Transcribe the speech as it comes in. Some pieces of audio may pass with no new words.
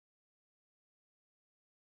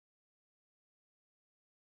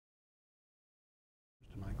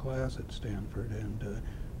class at Stanford, and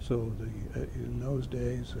so in those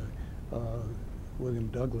days, William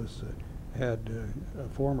Douglas had a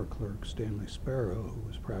former clerk, Stanley Sparrow, who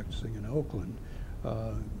was practicing in Oakland,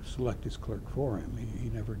 select his clerk for him. He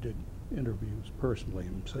never did interviews personally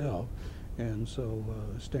himself, and so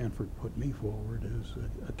Stanford put me forward as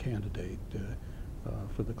a candidate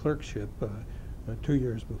for the clerkship. 2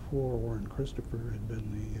 years before, Warren Christopher had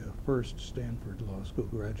been the first Stanford Law School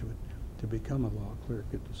graduate to become a law clerk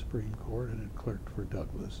at the Supreme Court, and had clerked for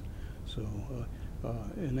Douglas. So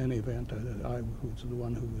in any event, I was the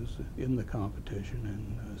one who was in the competition,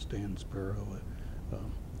 and Stan Sparrow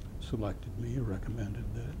selected me, recommended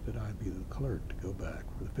that I be the clerk to go back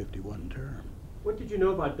for the 51 term. What did you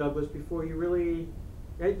know about Douglas before you really,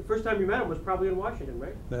 the first time you met him was probably in Washington,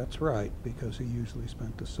 right? That's right, because he usually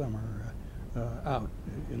spent the summer out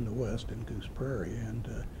in the West in Goose Prairie, and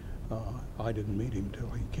I didn't meet him till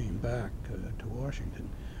he came back to Washington.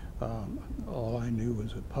 All I knew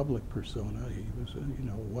was a public persona. He was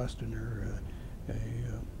a Westerner, a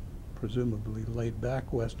presumably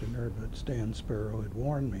laid-back Westerner, but Stan Sparrow had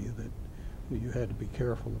warned me that you had to be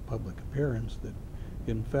careful of public appearance, that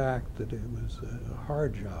in fact that it was a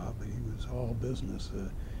hard job. He was all business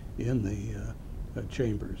in the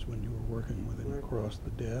chambers when you were working with him across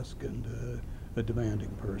the desk, and a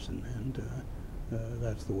demanding person, and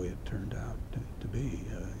that's the way it turned out to be.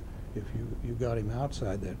 If you got him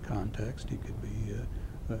outside that context, he could be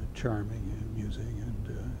charming and amusing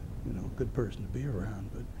and a good person to be around,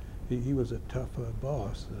 but he was a tough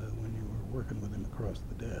boss when you were working with him across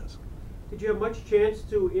the desk. Did you have much chance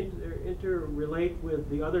to interrelate with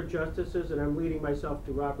the other justices? And I'm leading myself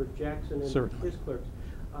to Robert Jackson and Certainly. his clerks.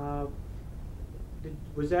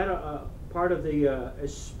 Was that a part of the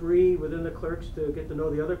esprit within the clerks to get to know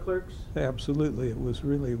the other clerks? Absolutely. It was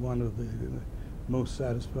really one of the most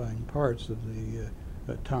satisfying parts of the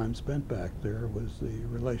time spent back there, was the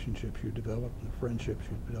relationships you developed and the friendships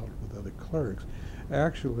you developed with other clerks.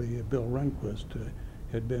 Actually, Bill Rehnquist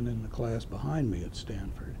had been in the class behind me at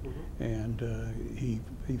Stanford, and he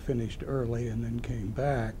finished early and then came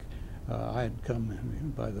back. I had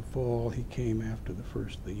come by the fall. He came after the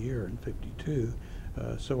first of the year in '52,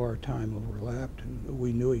 so our time overlapped, and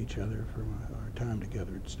we knew each other from our time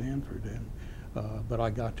together at Stanford. And but I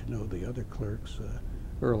got to know the other clerks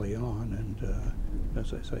early on, and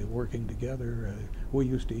as I say, working together, we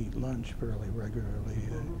used to eat lunch fairly regularly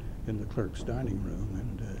in the clerks' dining room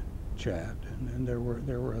and chat, and there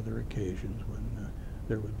were other occasions when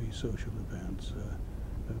there would be social events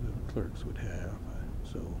that the clerks would have.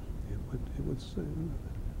 So it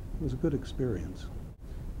was a good experience.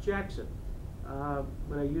 Jackson.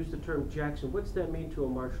 When I use the term Jackson, what's that mean to a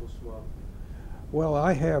Marshall Swab? Well,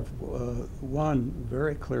 I have one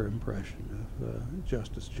very clear impression of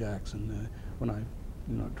Justice Jackson when I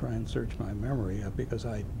try and search my memory, because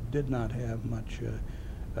I did not have much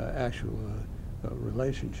actual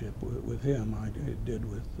relationship with him. I did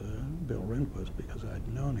with Bill Rehnquist because I'd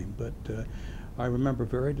known him, but I remember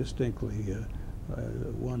very distinctly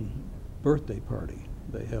one birthday party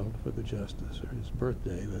they held for the justice, or his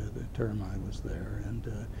birthday, the term I was there, and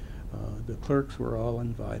the clerks were all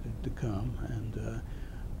invited to come, and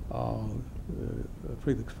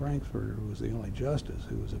Felix Frankfurter was the only justice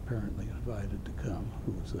who was apparently invited to come,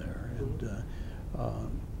 who was there, and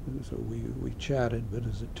so we chatted, but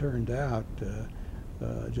as it turned out,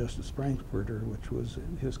 Justice Frankfurter, which was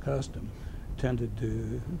his custom, tended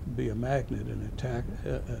to be a magnet and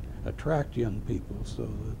attract young people, so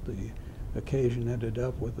that the occasion ended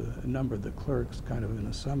up with a number of the clerks kind of in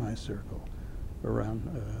a semicircle around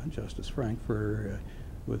Justice Frankfurter,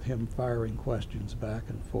 with him firing questions back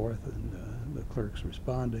and forth, and the clerks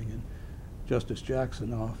responding, and Justice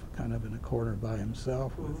Jackson off kind of in a corner by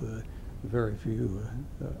himself with very few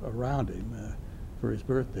around him for his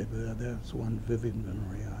birthday. But that's one vivid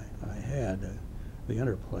memory I had. The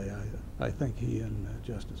interplay. I think he and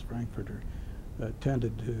Justice Frankfurter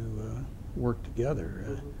tended to work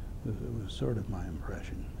together. It was sort of my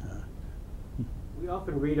impression. We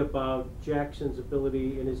often read about Jackson's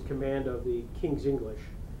ability in his command of the King's English.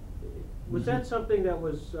 Was that something that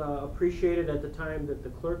was appreciated at the time that the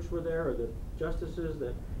clerks were there, or the justices,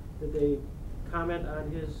 that did they comment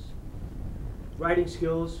on his writing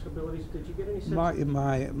skills, abilities? Did you get any sense?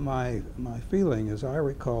 My feeling, as I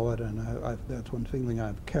recall it, and that's one feeling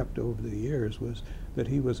I've kept over the years, was that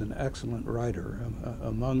he was an excellent writer.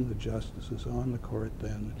 Among the justices on the court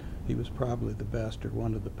then, he was probably the best, or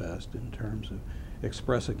one of the best, in terms of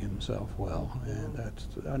expressing himself well,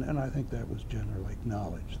 and I think that was generally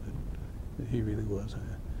acknowledged, that he really was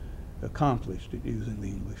accomplished at using the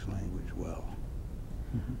English language well.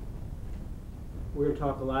 We're going to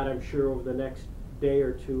talk a lot, I'm sure, over the next day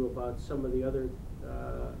or two about some of the other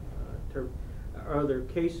other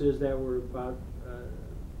cases that were about,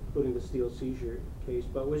 including the steel seizure case.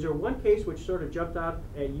 But was there one case which sort of jumped out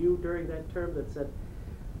at you during that term that said,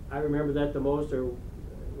 I remember that the most, or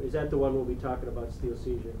is that the one we'll be talking about, steel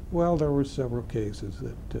seizure? Well, there were several cases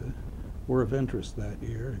that were of interest that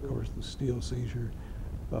year. Of course, the steel seizure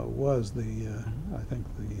was I think,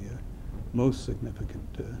 the most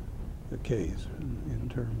significant case in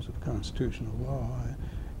terms of constitutional law.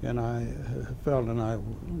 And I felt, and I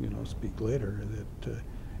will, speak later, that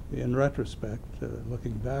in retrospect,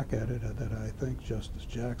 looking back at it, that I think Justice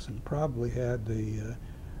Jackson probably had the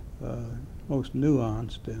most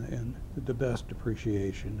nuanced and the best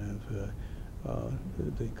appreciation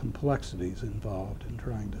of the complexities involved in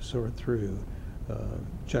trying to sort through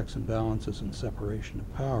checks and balances and separation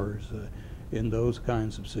of powers in those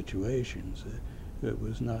kinds of situations. It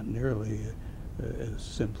was not nearly as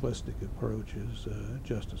simplistic approach as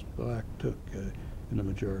Justice Black took in the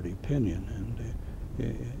majority opinion, and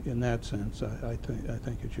in that sense, I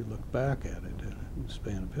think as you look back at it in the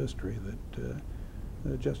span of history,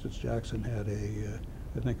 that Justice Jackson had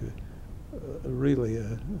I think a really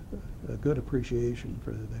a good appreciation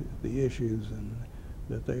for the issues, and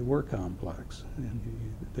that they were complex and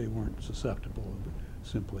they weren't susceptible of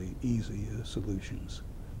simply easy solutions.